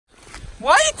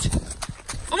What?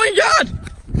 Oh my God!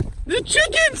 The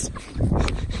chickens!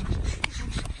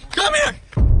 Come here!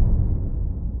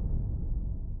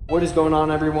 What is going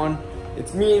on, everyone?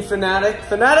 It's me and Fanatic.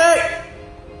 Fanatic!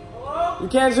 Hello? You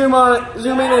can't zoom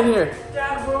in here.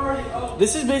 Dad, where are you? Oh.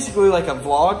 This is basically like a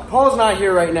vlog. Paul's not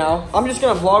here right now. I'm just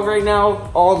gonna vlog right now,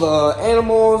 all the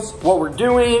animals, what we're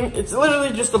doing. It's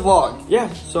literally just a vlog.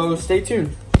 Yeah, so stay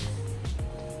tuned.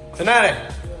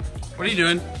 Fanatic, what are you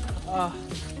doing?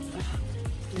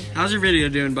 How's your video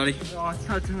doing, buddy? Oh, it's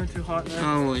not doing too hot, man.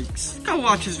 Oh, like, go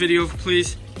watch his video,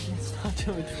 please. It's not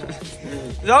doing too hot.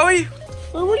 Zoe?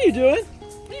 What are you doing?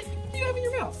 What do you have in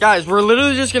your mouth? Guys, we're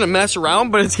literally just gonna mess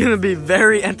around, but it's gonna be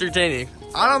very entertaining.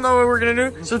 I don't know what we're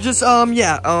gonna do. So just,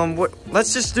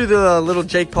 let's just do the little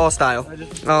Jake Paul style.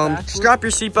 Strap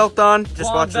your seatbelt on,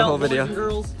 just watch the whole video.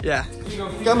 Girls. Yeah.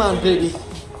 Come on, baby.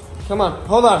 Come on,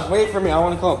 hold on, wait for me, I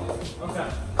wanna come. Okay.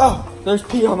 Oh, there's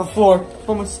pee on the floor.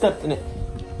 Almost stepped in it.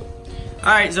 All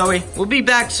right, Zoe, we'll be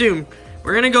back soon.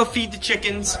 We're gonna go feed the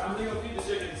chickens. I'm gonna go feed the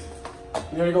chickens.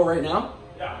 You gonna go right now?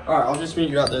 Yeah. All right, I'll just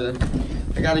meet you out there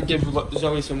then. I gotta give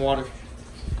Zoe some water.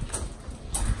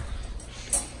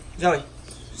 Zoe,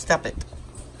 stop it.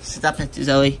 Stop it,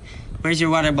 Zoe. Where's your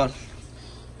water bottle?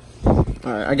 All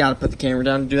right, I gotta put the camera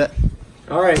down to do that.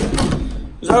 All right,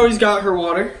 Zoe's got her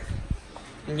water.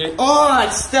 Okay. Oh, I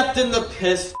stepped in the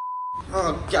piss.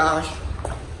 Oh gosh.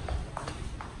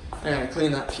 I gotta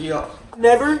clean that pee up.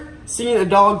 Never seen a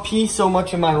dog pee so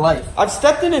much in my life. I've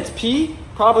stepped in its pee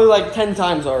probably like 10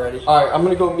 times already. All right, I'm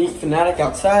gonna go meet Fanatic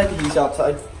outside. He's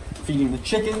outside feeding the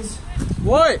chickens.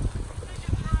 What?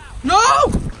 No!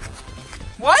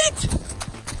 What?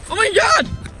 Oh my God!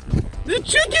 The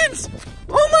chickens!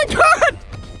 Oh my God!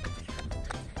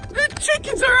 The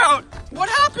chickens are out! What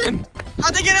happened?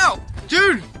 How'd they get out?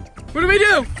 Dude, what do we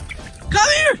do? Come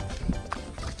here!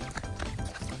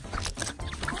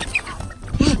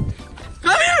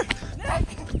 Come here!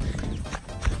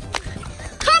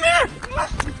 Come here!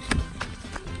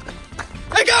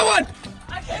 I got one!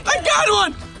 I got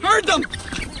one! Heard them!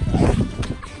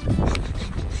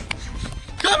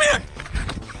 Come here!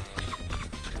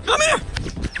 Come here!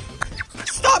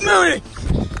 Stop moving!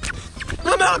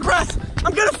 I'm out of breath!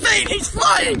 I'm gonna faint! He's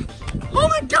flying! Oh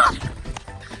my God!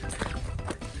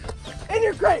 In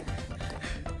your crate!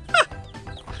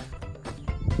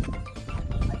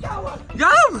 I got one!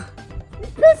 Got him! He's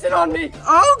pissing on me!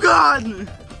 Oh God!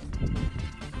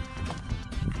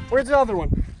 Where's the other one?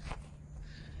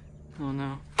 Oh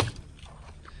no.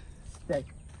 Stay.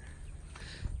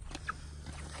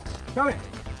 Come here.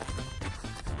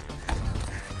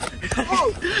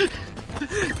 Oh!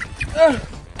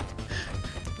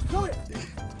 Come here.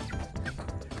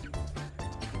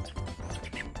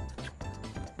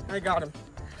 I got him.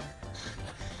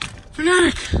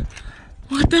 Fanatic!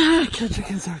 What the heck? The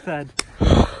chickens are fed.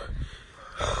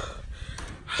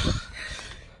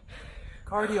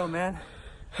 Cardio, man.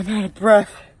 I'm out of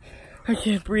breath. I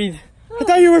can't breathe. I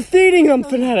thought you were feeding them,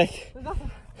 Fanatic.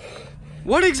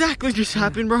 What exactly just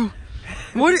happened, bro?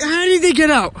 How did they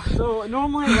get out? So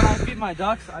normally when I feed my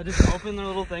ducks, I just open their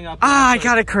little thing up. I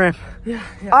got a cramp. Yeah.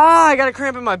 I got a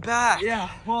cramp in my back. Yeah,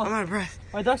 well, I'm out of breath.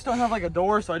 My ducks don't have like a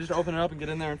door, so I just open it up and get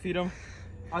in there and feed them.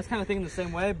 I was kind of thinking the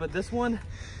same way, but this one,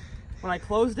 when I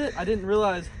closed it, I didn't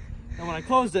realize that when I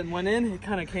closed it and went in, it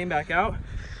kind of came back out.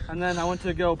 And then I went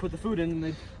to go put the food in and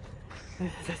they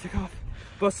took off,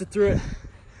 busted through it.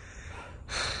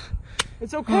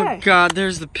 It's okay. Oh God,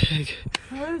 there's the pig.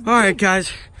 All right,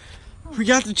 guys, we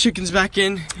got the chickens back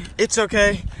in. It's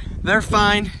okay. They're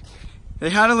fine. They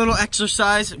had a little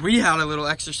exercise. We had a little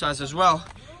exercise as well.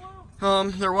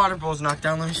 Their water bowl's knocked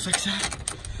down. Let me fix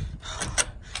that.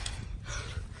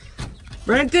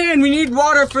 Brenton, we need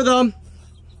water for them.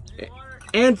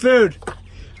 And food.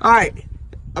 All right.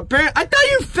 I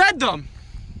thought you fed them.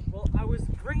 Well, I was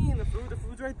bringing the food. The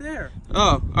food's right there.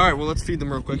 Oh, all right. Well, let's feed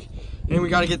them real quick. And we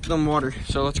got to get them water.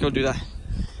 So let's go do that.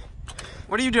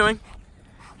 What are you doing?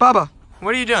 Baba,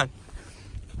 what are you doing?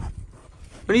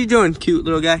 What are you doing, cute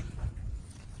little guy?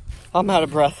 I'm out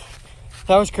of breath.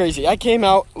 That was crazy. I came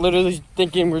out literally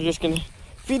thinking we're just going to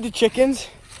feed the chickens.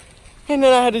 And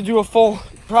then I had to do a full,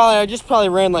 I just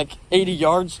ran like 80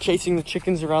 yards chasing the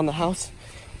chickens around the house.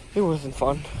 It wasn't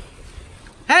fun.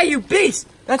 Hey, you beast!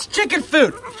 That's chicken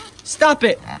food! Stop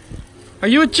it! Are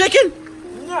you a chicken?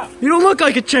 No. You don't look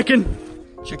like a chicken.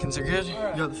 Chickens are good. You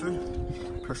got the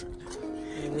food?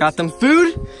 Perfect. Got them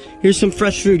food. Here's some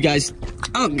fresh food, guys.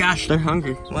 Oh gosh, they're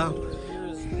hungry. Wow.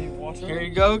 Here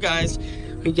you go, guys.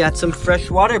 We got some fresh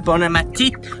water. Bon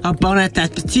appetit. A bon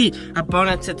appetit. A bon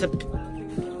appetit.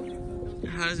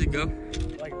 How does it go?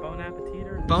 Like bon appetit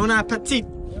or? Bon appetit.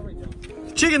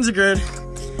 Chickens are good.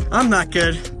 I'm not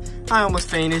good. I almost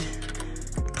fainted.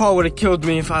 Paul would have killed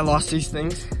me if I lost these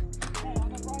things.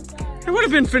 It would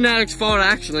have been Fanatic's fault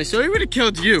actually, so he would have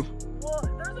killed you. Well,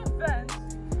 there's a fence.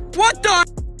 What the?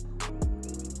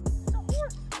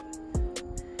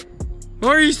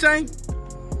 What are you saying?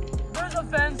 There's a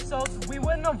fence, so we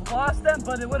wouldn't have lost them,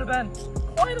 but it would have been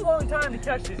quite a long time to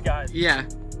catch these guys. Yeah.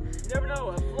 You never know.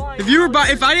 A flying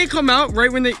If I didn't come out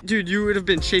right when dude, you would have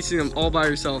been chasing them all by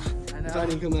yourself. I know. If I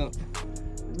didn't come out.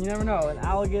 You never know. An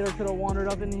alligator could have wandered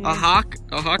up in here. A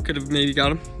hawk could have maybe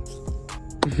got him.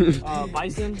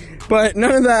 Bison. But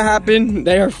none of that happened.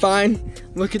 They are fine.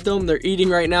 Look at them. They're eating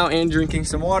right now and drinking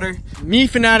some water. Me,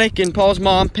 Fanatic, and Paul's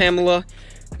mom, Pamela,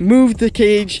 moved the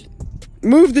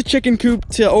chicken coop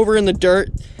to over in the dirt.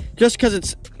 Just because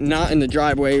it's not in the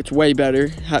driveway, it's way better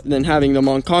than having them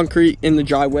on concrete in the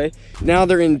driveway. Now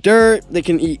they're in dirt. They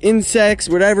can eat insects,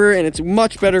 whatever, and it's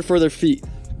much better for their feet.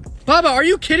 Baba, are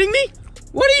you kidding me?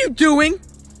 What are you doing?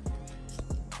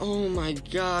 Oh my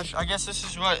gosh. I guess this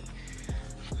is what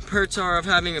perks are of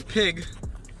having a pig.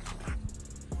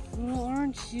 Well,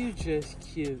 aren't you just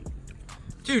cute?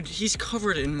 Dude, he's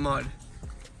covered in mud.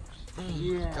 Oh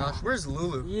Yeah. my gosh, where's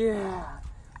Lulu? Yeah.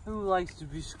 Who likes to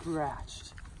be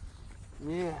scratched?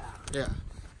 Yeah.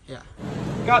 Yeah.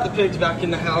 Got the pigs back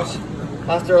in the house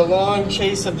after a long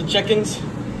chase of the chickens.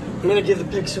 I'm gonna give the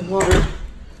pigs some water.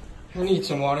 I need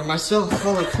some water myself.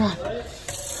 Holy crap.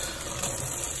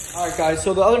 Alright guys,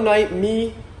 so the other night,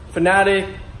 me, Fanatic,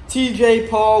 TJ,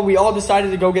 Paul, we all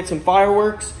decided to go get some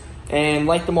fireworks and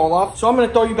light them all off. So I'm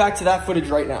gonna throw you back to that footage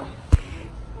right now.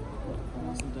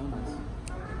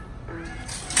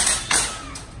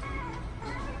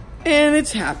 And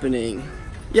it's happening.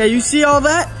 Yeah, you see all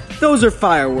that? Those are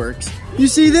fireworks. You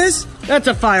see this? That's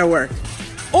a firework.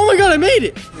 Oh my god, I made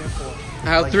it! I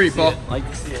have 3, Paul. Like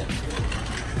to see it.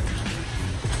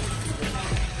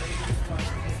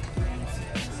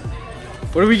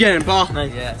 What are we getting, Paul?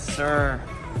 Yes, sir.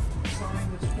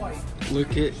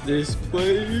 Look at this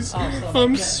place. Oh, so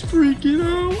I'm freaking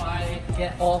out. I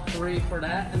get all 3 for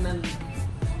that, and then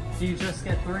do you just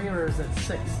get 3 or is it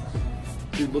 6?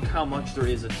 Dude, look how much there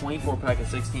is. A 24 pack, a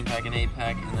 16 pack, an 8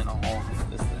 pack, and then all of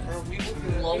this thing. We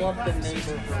would blow up the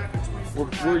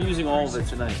neighborhood. We're using all of it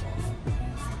tonight.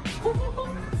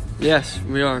 Yes,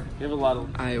 we are. We have a lot of...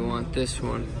 I want this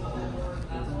one.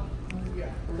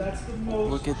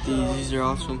 Look at these. These are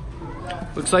awesome.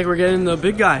 Looks like we're getting the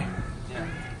big guy. Yeah.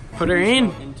 Put her in.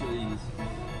 Into these.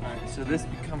 Alright, so this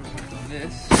becomes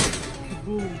this.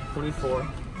 24.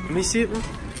 Let me see it.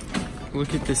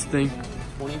 Look at this thing.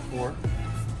 24.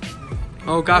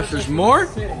 Oh gosh, there's more?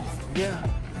 Yeah.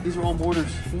 These are all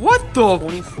mortars. What the?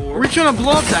 24. Are we trying to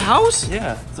blow up the house?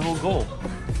 Yeah, it's the whole goal.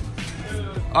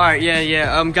 Alright,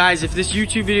 yeah. Guys, if this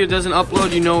YouTube video doesn't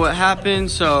upload, you know what happened,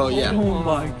 so yeah. Oh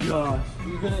my gosh.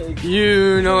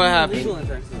 You know what happened.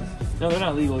 No, they're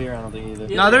not legal here, I don't think either.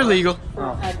 No, they're legal.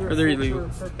 Oh. Or they're illegal.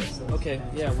 Okay,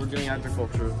 yeah, we're doing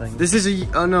agricultural things. This is a,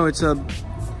 oh no, it's a,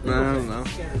 I don't know.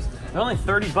 They're only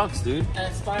 $30, dude. And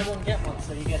it's buy one, get one,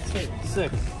 so you get 2.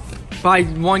 Sick. Buy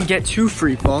 1, get 2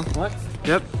 free, Paul. What?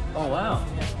 Yep. Oh, wow.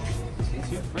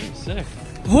 Two free, sick.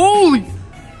 Holy!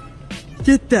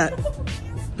 Get that.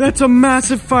 That's a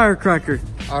massive firecracker.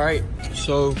 Alright,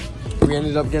 so we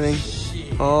ended up getting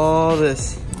all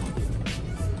this.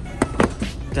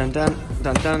 Dun dun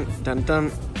dun dun dun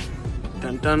dun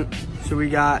dun dun. So we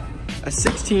got a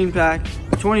 16 pack,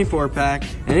 a 24 pack,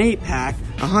 an 8 pack,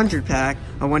 a 100 pack,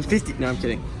 a 150. No, I'm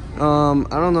kidding. I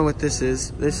don't know what this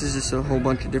is. This is just a whole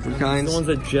bunch of different kinds. The ones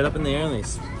that jet up in the air and they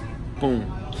boom.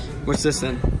 What's this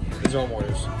then? These are all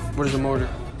mortars. What is a mortar?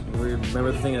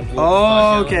 Remember the thing that blew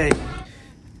Oh, up the okay.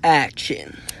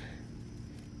 Action.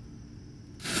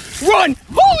 Run!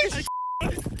 Holy sh**!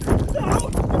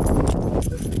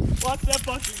 Watch that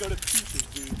fucking go to pieces,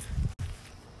 dude.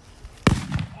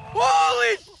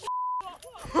 Holy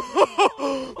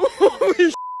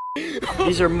Holy sh**!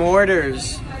 These are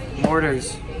mortars.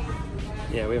 Mortars.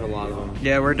 Yeah, we have a lot of them.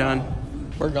 Yeah, we're done.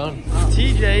 We're gone.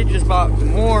 TJ just bought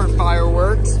more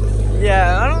fireworks.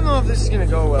 Yeah, I don't know if this is gonna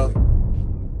go well.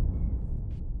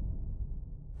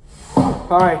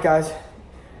 Alright guys,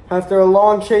 after a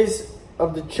long chase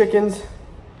of the chickens,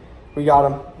 we got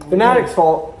them. Fanatic's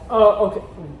fault. Oh, okay.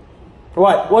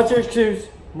 What? What's your excuse?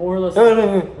 More or less.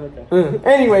 Okay.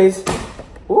 Anyways,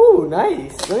 ooh,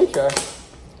 nice. Let me try.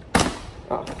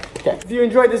 Oh, okay. If you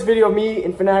enjoyed this video of me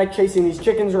and Fanatic chasing these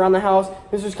chickens around the house,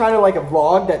 this was kind of like a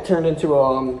vlog that turned into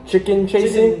chicken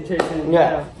chasing.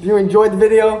 Yeah. If you enjoyed the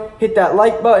video, hit that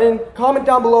like button. Comment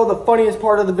down below the funniest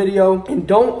part of the video. And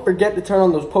don't forget to turn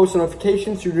on those post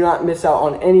notifications so you do not miss out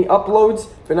on any uploads.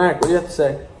 Fanatic, what do you have to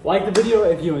say? Like the video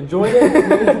if you enjoyed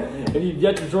it. If you've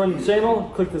yet to join the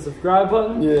channel, click the subscribe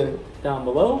button Yeah. down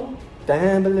below.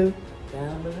 Down below.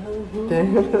 Down below.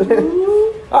 Down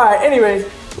below. All right. Anyways,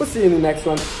 we'll see you in the next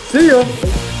one. See ya.